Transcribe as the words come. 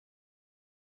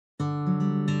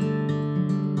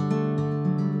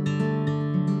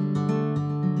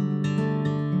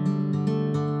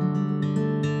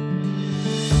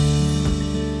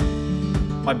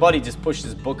my buddy just pushed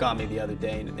his book on me the other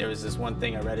day, and there was this one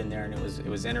thing I read in there, and it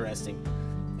was interesting.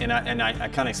 And I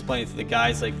kind of explained it to the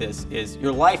guys like this, is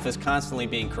your life is constantly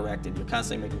being corrected. You're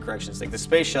constantly making corrections. Like the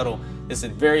space shuttle is a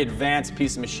very advanced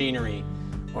piece of machinery,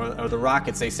 or the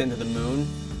rockets they send to the moon,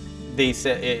 they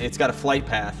said it's got a flight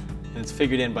path, and it's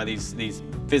figured in by these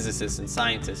physicists and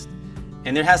scientists.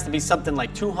 And there has to be something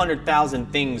like 200,000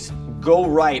 things go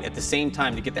right at the same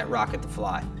time to get that rocket to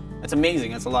fly. That's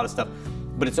amazing, that's a lot of stuff.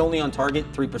 But it's only on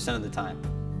target 3% of the time.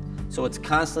 So it's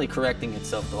constantly correcting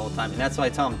itself the whole time. And that's why I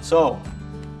tell them, so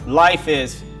life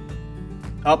is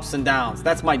ups and downs.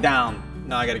 That's my down,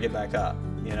 now I gotta get back up,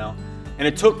 you know? And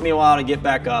it took me a while to get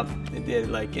back up. It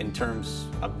did, like in terms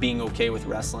of being okay with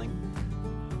wrestling.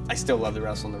 I still love to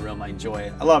wrestle in the room, I enjoy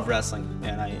it. I love wrestling,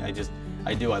 man, I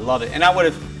do, I love it. And I would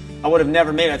have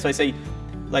never made it. That's why I say,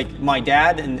 like my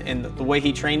dad and the way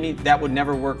he trained me, that would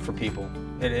never work for people.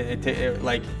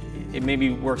 It maybe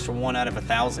works for 1 out of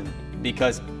 1,000,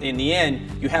 because in the end,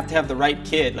 you have to have the right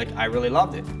kid. Like I really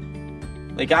loved it.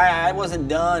 Like I wasn't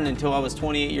done until I was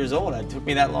 28 years old. It took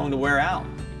me that long to wear out,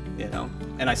 you know?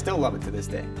 And I still love it to this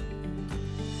day.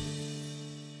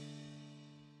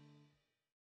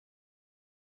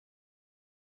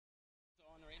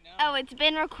 Oh, it's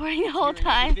been recording the whole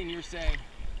time. Everything you're saying.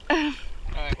 All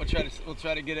right, we'll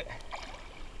try to get it.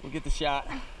 We'll get the shot.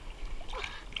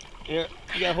 Here,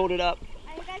 you gotta hold it up.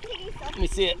 Let me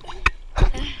see it.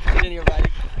 Get in here, buddy.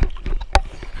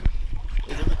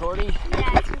 Is it recording?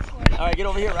 Yeah, it's recording. All right, get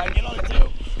over here, Ryan. Get on it too,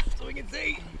 so we can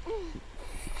see.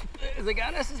 Has it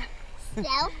got us?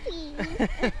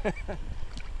 Selfie.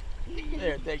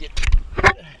 There, take it.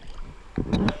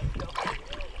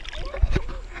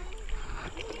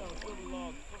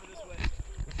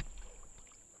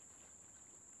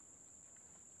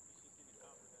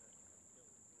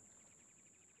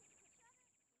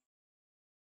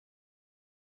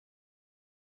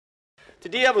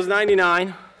 Tadia was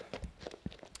 99,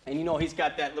 and you know he's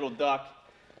got that little duck,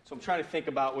 so I'm trying to think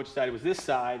about which side. It was this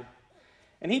side,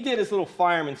 and he did his little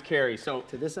fireman's carry. So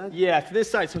to this side? Yeah, to this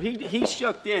side. So he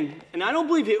shucked in, and I don't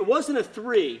believe it wasn't a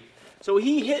 3, so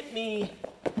he hit me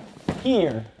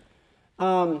here,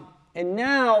 and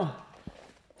now,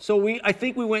 so I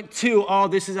think we went 2. Oh,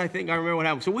 this is, I think I remember what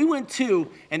happened. So we went 2,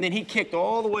 and then he kicked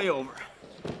all the way over.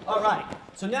 All right,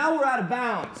 so now we're out of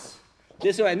bounds.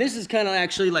 This way, and this is kind of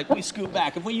actually like we scoot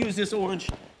back. If we use this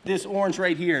orange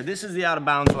right here, this is the out of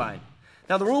bounds line.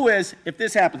 Now the rule is, if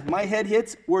this happens, my head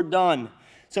hits, we're done.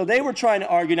 So they were trying to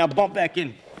argue, now bump back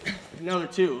in, another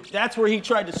 2. That's where he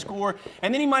tried to score,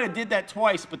 and then he might have did that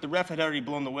twice, but the ref had already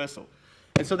blown the whistle.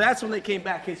 And so that's when they came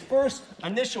back. His first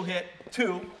initial hit,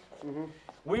 2,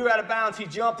 we were out of bounds, he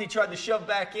jumped, he tried to shove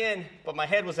back in, but my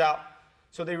head was out.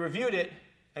 So they reviewed it,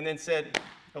 and then said,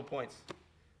 no points.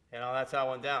 You know, that's how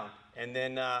it went down. And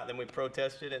then we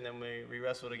protested, and then we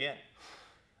re-wrestled again.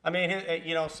 I mean,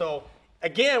 you know, so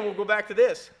again, we'll go back to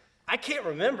this. I can't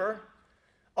remember.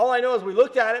 All I know is we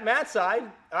looked at it, Matt's side,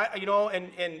 you know,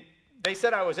 and they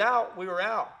said I was out, we were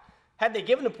out. Had they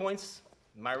given the points,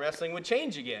 my wrestling would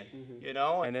change again, you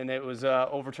know, and then it was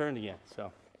overturned again, so.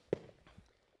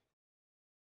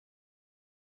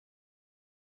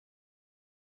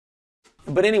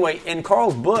 But anyway, in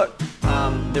Carl's book,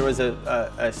 there was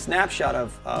a snapshot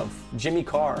of Jimmy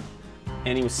Carr,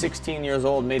 and he was 16 years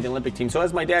old, made the Olympic team. So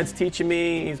as my dad's teaching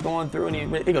me, he's going through,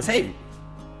 and he goes, hey,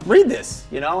 read this,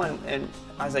 you know? And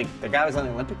I was like, the guy was on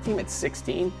the Olympic team at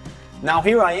 16? Now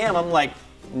here I am, I'm like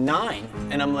 9,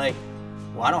 and I'm like,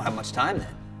 well, I don't have much time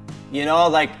then. You know,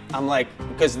 like, I'm like,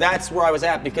 because that's where I was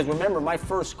at, because remember, my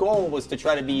first goal was to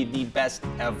try to be the best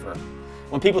ever.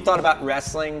 When people thought about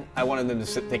wrestling, I wanted them to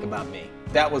think about me.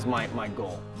 That was my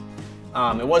goal.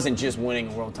 It wasn't just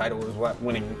winning a world title, it was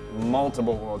winning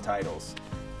multiple world titles.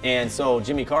 And so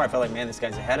Jimmy Carr, I felt like, man, this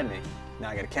guy's ahead of me. Now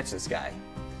I gotta catch this guy.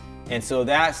 And so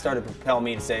that started to propel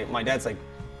me to say, my dad's like,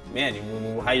 man,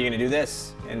 how are you gonna do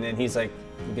this? And then he's like,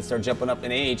 you can start jumping up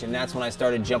in age. And that's when I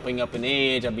started jumping up in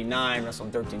age. I'd be 9,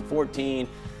 wrestling 13, 14.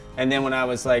 And then when I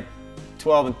was like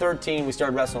 12 and 13, we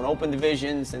started wrestling open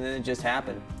divisions, and then it just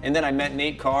happened. And then I met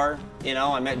Nate Carr, you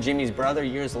know, I met Jimmy's brother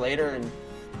years later, and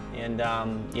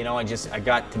you know, I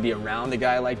got to be around a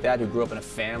guy like that who grew up in a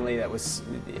family that was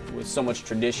so much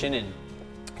tradition, and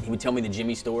he would tell me the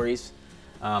Jimmy stories.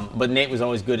 But Nate was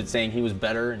always good at saying he was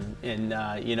better,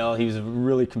 and you know, he was a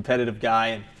really competitive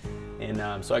guy,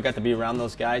 and so I got to be around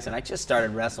those guys, and I just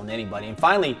started wrestling anybody. And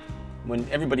finally, when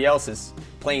everybody else is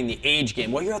playing the age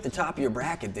game, well, you're at the top of your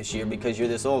bracket this year because you're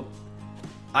this old.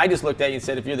 I just looked at you and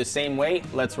said, if you're the same weight,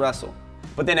 let's wrestle.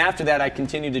 But then after that, I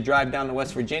continued to drive down to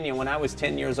West Virginia. When I was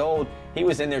 10 years old, he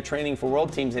was in there training for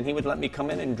world teams, and he would let me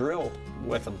come in and drill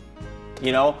with him,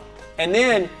 you know? And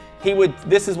then he would,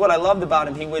 this is what I loved about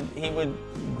him, he would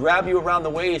grab you around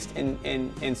the waist and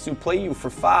supplé you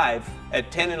for 5 at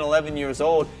 10 and 11 years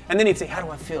old. And then he'd say, how do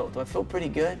I feel? Do I feel pretty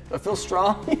good? Do I feel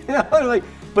strong? You know, like,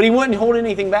 but he wouldn't hold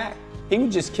anything back. He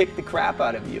would just kick the crap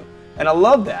out of you. And I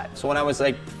loved that. So when I was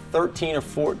like 13 or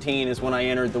 14 is when I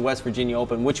entered the West Virginia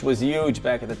Open, which was huge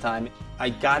back at the time.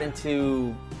 I got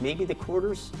into maybe the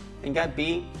quarters and got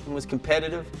beat and was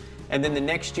competitive. And then the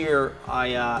next year,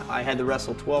 I had to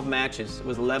wrestle 12 matches. It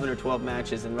was 11 or 12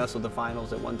 matches, and wrestled the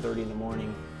finals at 1:30 in the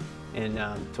morning and,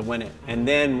 to win it. And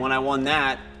then when I won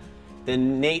that,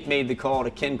 then Nate made the call to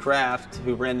Ken Kraft,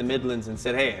 who ran the Midlands, and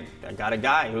said, hey, I got a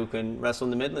guy who can wrestle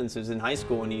in the Midlands who's in high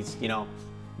school, and he's, you know,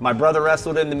 my brother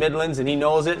wrestled in the Midlands, and he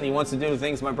knows it, and he wants to do the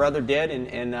things my brother did,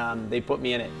 and they put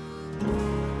me in it.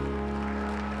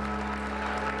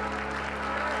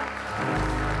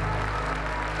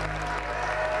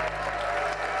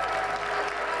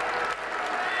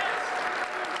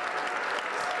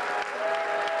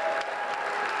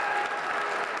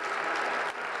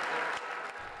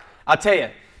 I'll tell you,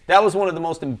 that was one of the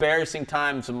most embarrassing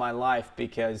times of my life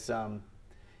because,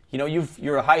 you know,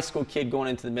 you're a high school kid going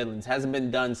into the Midlands. Hasn't been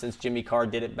done since Jimmy Carr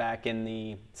did it back in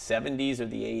the 70s or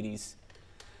the 80s.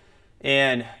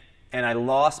 And I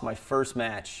lost my first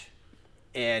match.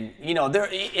 And, you know,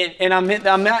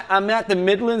 I'm at the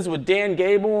Midlands with Dan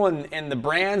Gable and the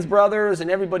Brands brothers and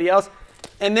everybody else.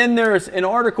 And then there's an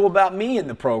article about me in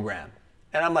the program.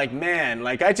 And I'm like, man,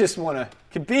 like, I just want to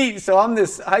compete. So I'm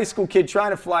this high school kid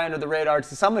trying to fly under the radar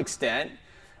to some extent.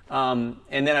 And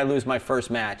then I lose my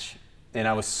first match. And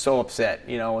I was so upset,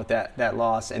 you know, with that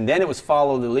loss. And then it was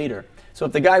follow the leader. So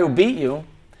if the guy who beat you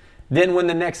didn't win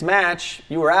the next match,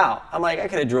 you were out. I'm like, I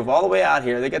could have drove all the way out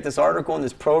here. They got this article in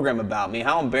this program about me.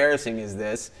 How embarrassing is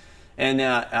this? And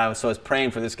so I was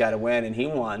praying for this guy to win, and he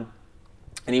won.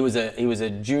 And he was a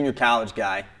junior college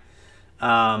guy.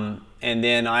 And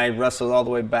then I wrestled all the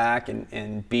way back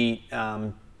and beat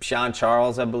Sean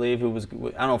Charles, I believe, who was, I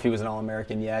don't know if he was an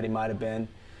All-American yet, he might have been.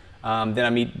 Then I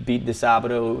beat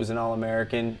DeSabato, who was an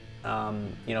All-American,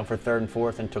 you know, for 3rd and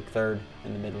 4th, and took 3rd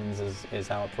in the Midlands is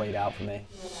how it played out for me.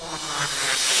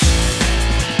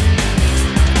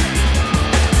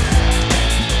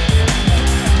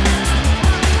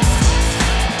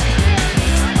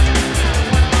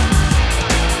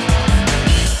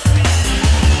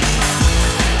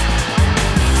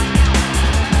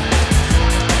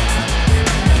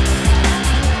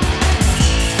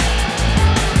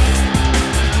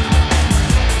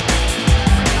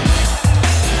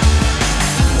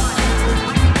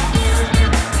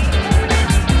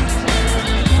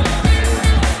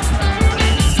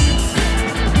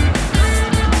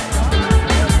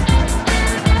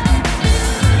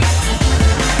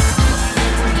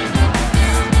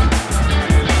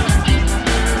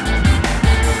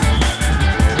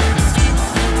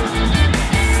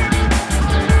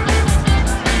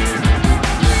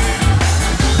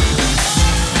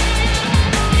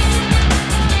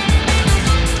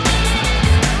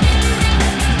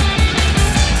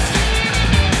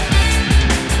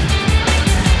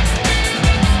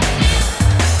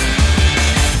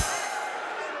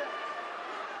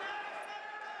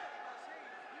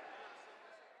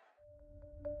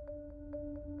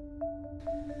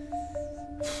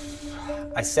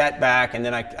 I sat back and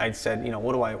then I said, you know,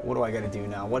 what do I got to do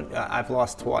now? I've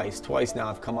lost twice now.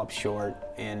 I've come up short,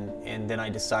 and then I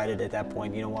decided at that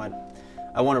point, you know what?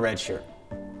 I want a red shirt.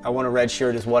 I want a red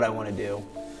shirt is what I want to do.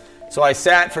 So I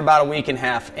sat for about a week and a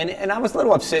half, and I was a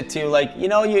little upset too. Like, you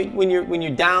know, when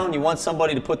you're down, you want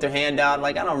somebody to put their hand out.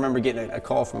 Like, I don't remember getting a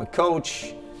call from a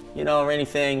coach, you know, or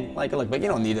anything. Like, look, but you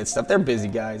don't need that stuff. They're busy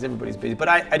guys. Everybody's busy. But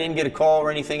I didn't get a call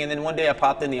or anything. And then one day I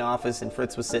popped in the office, and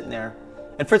Fritz was sitting there.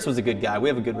 And Fritz was a good guy. We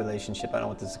have a good relationship. I don't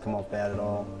want this to come off bad at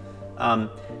all.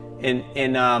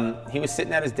 He was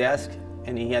sitting at his desk,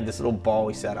 and he had this little ball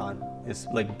he sat on. This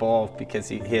like ball because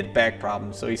he had back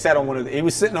problems. So he sat on one of he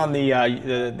was sitting on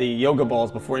the yoga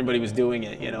balls before anybody was doing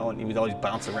it, you know, and he would always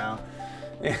bounce around.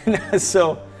 And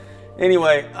so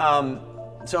anyway,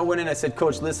 so I went in. I said,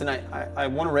 Coach, listen, I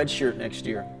want a red shirt next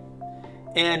year.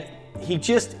 And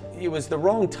it was the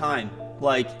wrong time.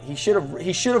 Like, he should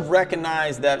have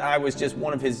recognized that I was just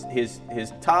one of his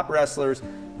top wrestlers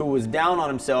who was down on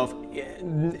himself.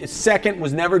 Second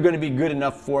was never going to be good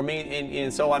enough for me,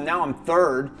 and so now I'm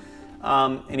 3rd,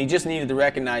 and he just needed to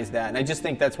recognize that. And I just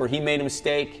think that's where he made a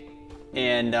mistake,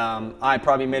 and I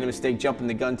probably made a mistake jumping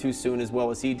the gun too soon as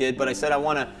well as he did. But I said I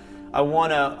want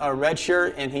a red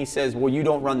shirt, and he says, well, you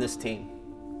don't run this team.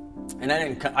 And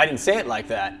I didn't say it like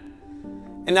that.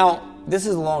 And now, this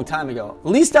is a long time ago. At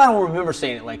least I don't remember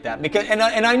saying it like that. And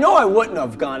I know I wouldn't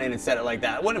have gone in and said it like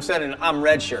that. I wouldn't have said I'm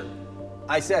red shirt.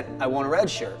 I said, I want a red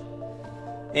shirt.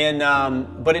 And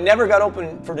but it never got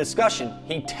open for discussion.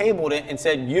 He tabled it and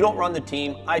said, you don't run the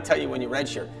team, I tell you when you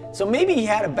redshirt. So maybe he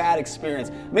had a bad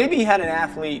experience. Maybe he had an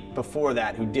athlete before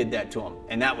that who did that to him.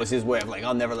 And that was his way of like,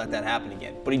 I'll never let that happen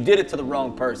again. But he did it to the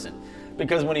wrong person.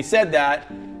 Because when he said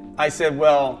that, I said,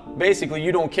 well, basically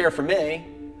you don't care for me,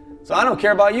 so I don't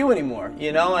care about you anymore,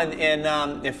 you know? And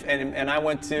I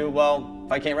went to, well,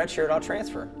 if I can't redshirt, I'll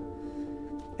transfer.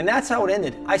 And that's how it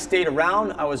ended. I stayed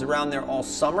around. I was around there all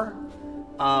summer.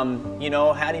 You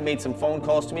know, Hattie made some phone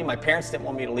calls to me. My parents didn't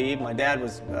want me to leave. My dad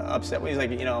was upset. He's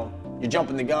like, you know, you're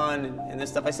jumping the gun and this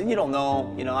stuff. I said, you don't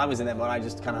know. You know, I was in that mode. I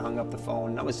just kind of hung up the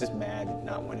phone. I was just mad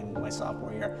not winning my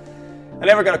sophomore year. I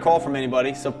never got a call from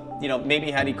anybody. So, you know, maybe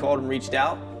had he called and reached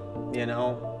out, you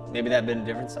know, maybe that'd been a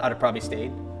difference. I'd have probably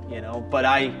stayed, you know. But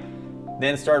I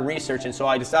then started researching. So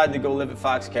I decided to go live at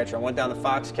Foxcatcher. I went down to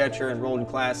Foxcatcher, enrolled in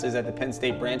classes at the Penn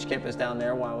State branch campus down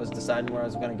there while I was deciding where I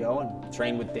was going to go, and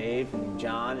trained with Dave and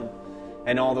John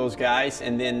and all those guys.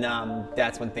 And then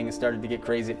that's when things started to get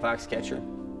crazy at Foxcatcher.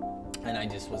 And I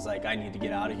just was like, I need to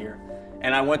get out of here.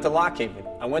 And I went to Lock Haven.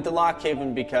 I went to Lock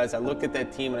Haven because I looked at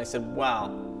that team and I said,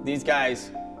 wow, these guys,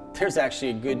 there's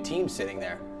actually a good team sitting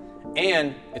there.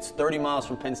 And it's 30 miles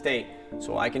from Penn State.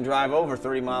 So I can drive over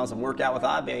 30 miles and work out with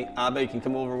Abe. Abe can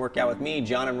come over and work out with me.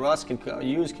 John and Russ can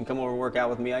come over and work out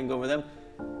with me. I can go over them.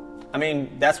 I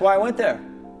mean, that's why I went there.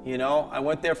 You know, I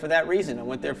went there for that reason. I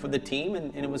went there for the team,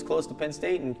 and it was close to Penn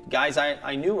State, and guys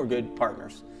I knew were good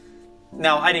partners.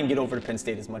 Now, I didn't get over to Penn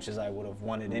State as much as I would have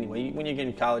wanted anyway. When you get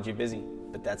in college, you're busy.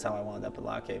 But that's how I wound up at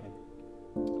Lock Haven.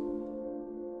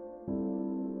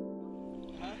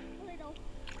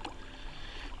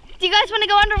 Do you guys want to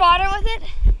go underwater with it?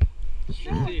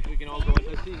 Sure. Let's see if we can all go.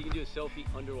 Let's see if you can do a selfie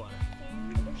underwater.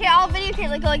 Okay, I'll videotape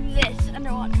like go like this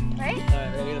underwater, right?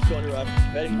 Alright, ready? Let's go underwater.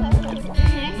 Ready?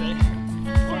 Ready?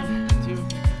 1,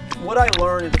 2. What I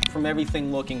learned from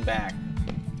everything looking back,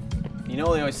 you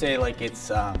know, they always say like it's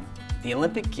the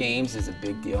Olympic Games is a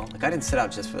big deal. Like I didn't set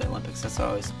out just for the Olympics. That's what I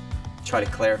always try to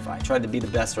clarify. I tried to be the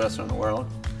best wrestler in the world.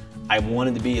 I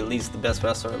wanted to be at least the best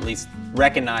wrestler, at least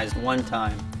recognized one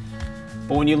time.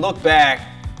 But when you look back,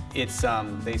 it's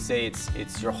they say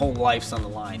it's your whole life's on the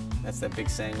line. That's that big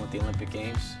saying with the Olympic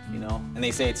Games, you know. And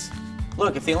they say it's,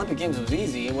 look, if the Olympic Games was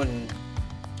easy, it wouldn't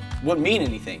mean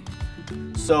anything.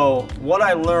 So what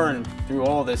I learned through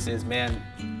all this is, man,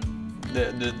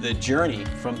 the journey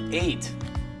from 8.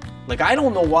 Like I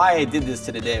don't know why I did this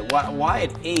to today. Why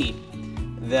at 8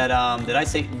 that I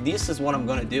say this is what I'm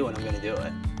going to do and I'm going to do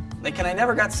it. Like, and I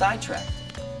never got sidetracked.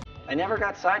 I never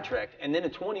got sidetracked. And then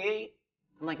at 28.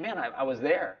 I'm like, man, I was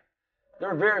there. There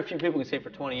are very few people who say for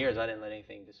 20 years I didn't let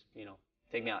anything just, you know,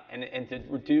 take me out. And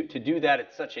to do that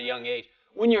at such a young age.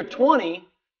 When you're 20,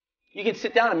 you can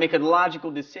sit down and make a logical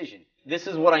decision. This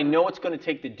is what I know it's going to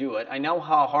take to do it. I know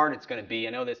how hard it's going to be. I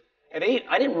know this. At 8,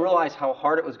 I didn't realize how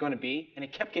hard it was going to be, and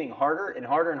it kept getting harder and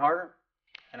harder and harder,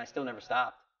 and I still never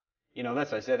stopped. You know,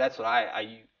 that's what I said. That's what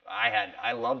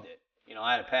I loved it. You know,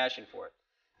 I had a passion for it.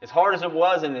 As hard as it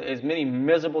was, and as many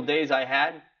miserable days I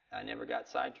had, I never got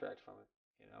sidetracked from it,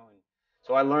 you know, and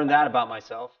so I learned that about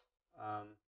myself.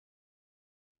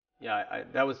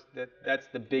 That's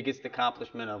the biggest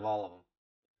accomplishment of all of them.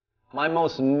 My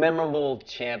most memorable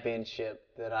championship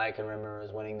that I can remember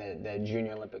is winning the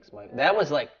Junior Olympics. That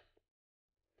was like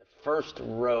the first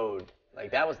road. Like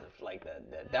that was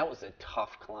that was a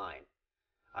tough climb.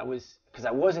 Because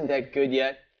I wasn't that good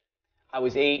yet. I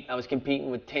was 8. I was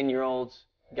competing with 10-year-olds.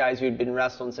 Guys who had been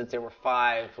wrestling since they were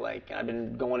 5, like I've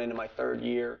been going into my 3rd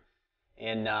year,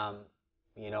 and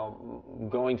you know,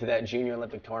 going to that Junior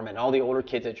Olympic tournament. All the older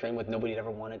kids I trained with, nobody had ever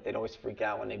won it. They'd always freak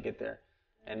out when they'd get there,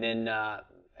 and then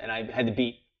and I had to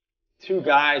beat 2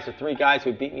 guys or 3 guys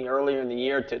who beat me earlier in the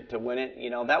year to win it. You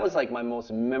know, that was like my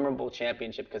most memorable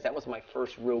championship because that was my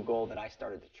first real goal that I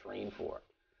started to train for,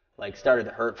 like started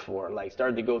to hurt for, like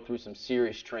started to go through some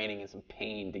serious training and some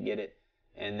pain to get it.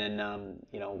 And then,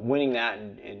 you know, winning that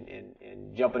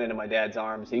and jumping into my dad's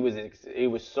arms, he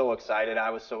was so excited. I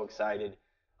was so excited.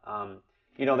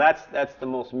 You know, that's the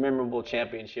most memorable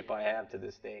championship I have to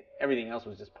this day. Everything else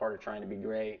was just part of trying to be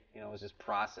great. You know, it was just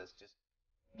process. Just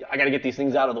I got to get these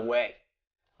things out of the way.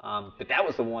 But that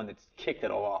was the one that kicked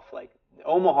it all off. Like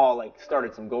Omaha, like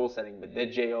started some goal setting, but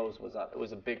that JO's it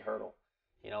was a big hurdle.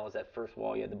 You know, it was that first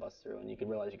wall you had to bust through, and you could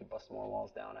realize you could bust more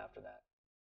walls down after that.